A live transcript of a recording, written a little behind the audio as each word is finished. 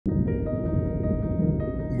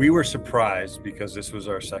We were surprised because this was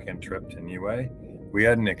our second trip to Niue. We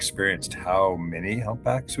hadn't experienced how many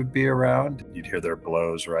humpbacks would be around. You'd hear their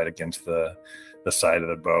blows right against the side of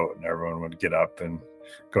the boat, and everyone would get up and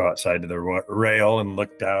go outside to the rail and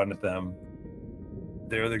look down at them.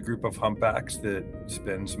 They're the group of humpbacks that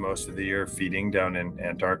spends most of the year feeding down in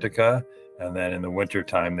Antarctica. And then in the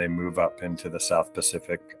wintertime, they move up into the South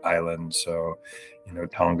Pacific islands. So,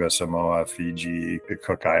 Tonga, Samoa, Fiji, the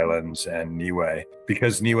Cook Islands, and Niue.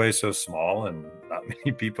 Because Niue is so small and not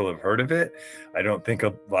many people have heard of it, I don't think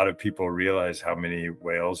a lot of people realize how many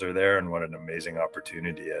whales are there and what an amazing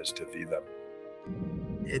opportunity it is to view them.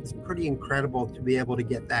 It's pretty incredible to be able to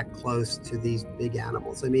get that close to these big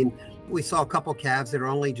animals. I mean, we saw a couple calves that are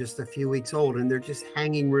only just a few weeks old, and they're just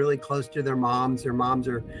hanging really close to their moms. Their moms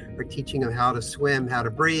are teaching them how to swim, how to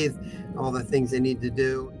breathe, all the things they need to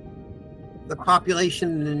do. The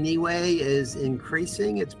population in Niue is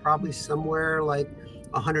increasing. It's probably somewhere like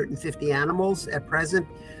 150 animals at present.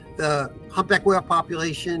 The humpback whale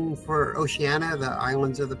population for Oceania, the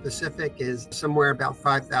islands of the Pacific, is somewhere about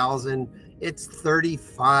 5,000. It's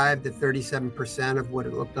 35 to 37% of what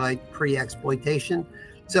it looked like pre-exploitation.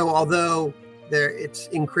 So although it's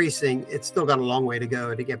increasing, it's still got a long way to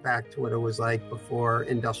go to get back to what it was like before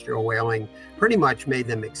industrial whaling pretty much made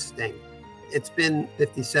them extinct. It's been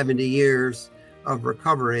 50, 70 years of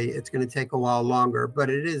recovery. It's going to take a while longer, but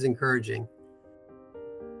it is encouraging.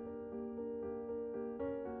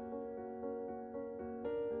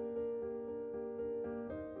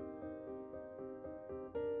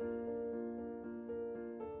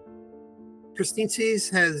 Pristine Seas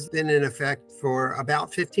has been in effect for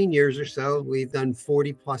about 15 years or so. We've done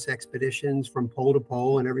 40 plus expeditions from pole to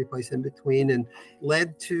pole and every place in between, and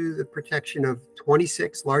led to the protection of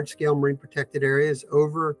 26 large-scale marine protected areas,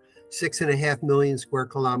 over 6.5 million square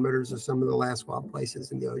kilometers of some of the last wild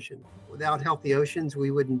places in the ocean. Without healthy oceans,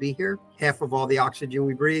 we wouldn't be here. Half of all the oxygen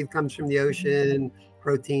we breathe comes from the ocean,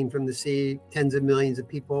 protein from the sea. Tens of millions of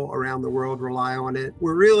people around the world rely on it.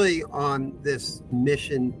 We're really on this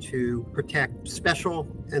mission to protect special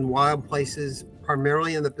and wild places,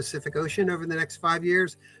 primarily in the Pacific Ocean over the next 5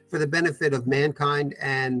 years, for the benefit of mankind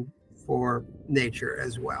and for nature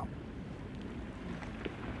as well.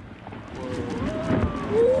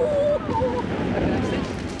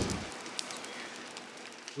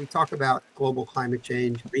 We talk about global climate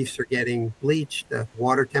change. Reefs are getting bleached. The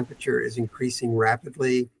water temperature is increasing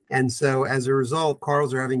rapidly. And so as a result,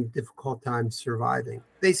 corals are having a difficult time surviving.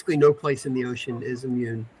 Basically, no place in the ocean is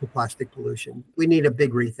immune to plastic pollution. We need a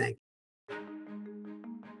big rethink.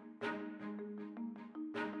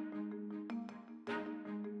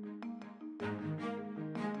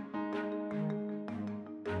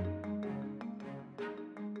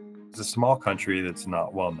 It's a small country that's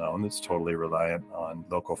not well known, that's totally reliant on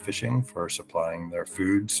local fishing for supplying their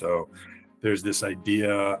food. So there's this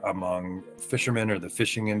idea among fishermen or the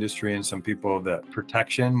fishing industry and some people that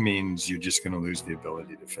protection means you're just going to lose the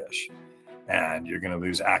ability to fish and you're going to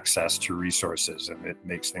lose access to resources, and it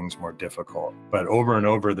makes things more difficult. But over and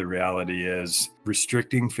over, the reality is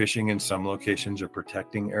restricting fishing in some locations or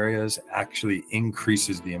protecting areas actually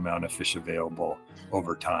increases the amount of fish available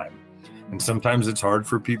over time. And sometimes it's hard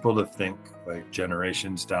for people to think like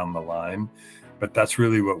generations down the line, but that's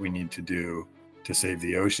really what we need to do to save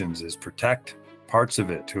the oceans, is protect parts of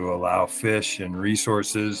it to allow fish and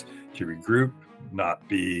resources to regroup, not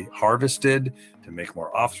be harvested, to make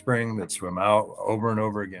more offspring that swim out over and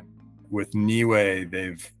over again. With Niue,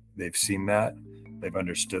 they've seen that, they've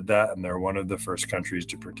understood that, and they're one of the first countries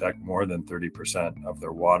to protect more than 30% of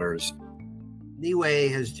their waters.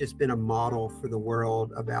 Niue has just been a model for the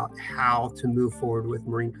world about how to move forward with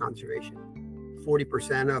marine conservation.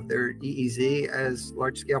 40% of their EEZ as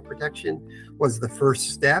large-scale protection was the first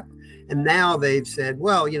step. And now they've said,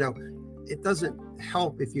 well, it doesn't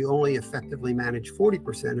help if you only effectively manage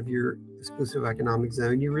 40% of your exclusive economic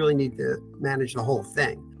zone. You really need to manage the whole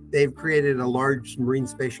thing. They've created a large marine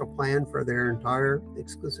spatial plan for their entire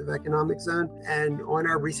exclusive economic zone. And on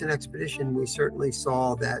our recent expedition, we certainly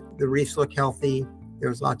saw that the reefs look healthy. There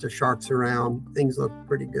was lots of sharks around. Things look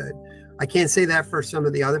pretty good. I can't say that for some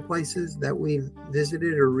of the other places that we've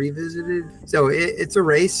visited or revisited. So it's a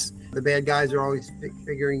race. The bad guys are always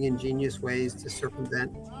figuring ingenious ways to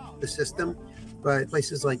circumvent the system. But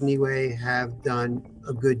places like Niue have done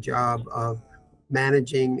a good job of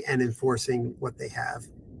managing and enforcing what they have.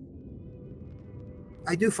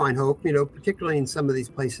 I do find hope, particularly in some of these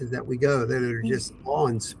places that we go that are just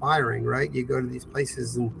awe-inspiring, right? You go to these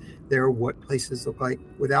places and they're what places look like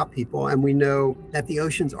without people. And we know that the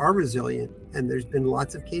oceans are resilient. And there's been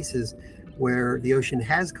lots of cases where the ocean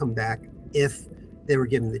has come back if they were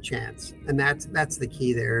given the chance. And that's the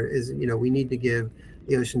key there is, we need to give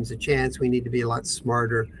the oceans a chance. We need to be a lot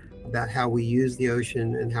smarter about how we use the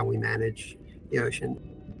ocean and how we manage the ocean.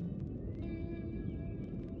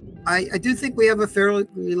 I do think we have a fairly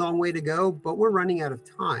long way to go, but we're running out of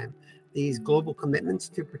time. These global commitments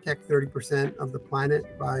to protect 30% of the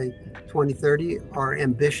planet by 2030 are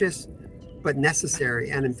ambitious, but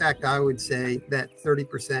necessary. And in fact, I would say that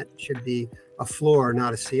 30% should be a floor,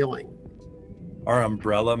 not a ceiling. Our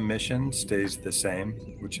umbrella mission stays the same,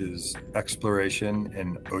 which is exploration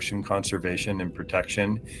and ocean conservation and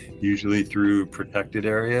protection, usually through protected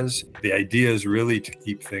areas. The idea is really to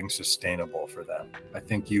keep things sustainable for them. I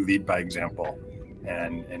think you lead by example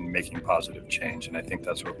and making positive change, and I think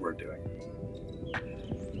that's what we're doing.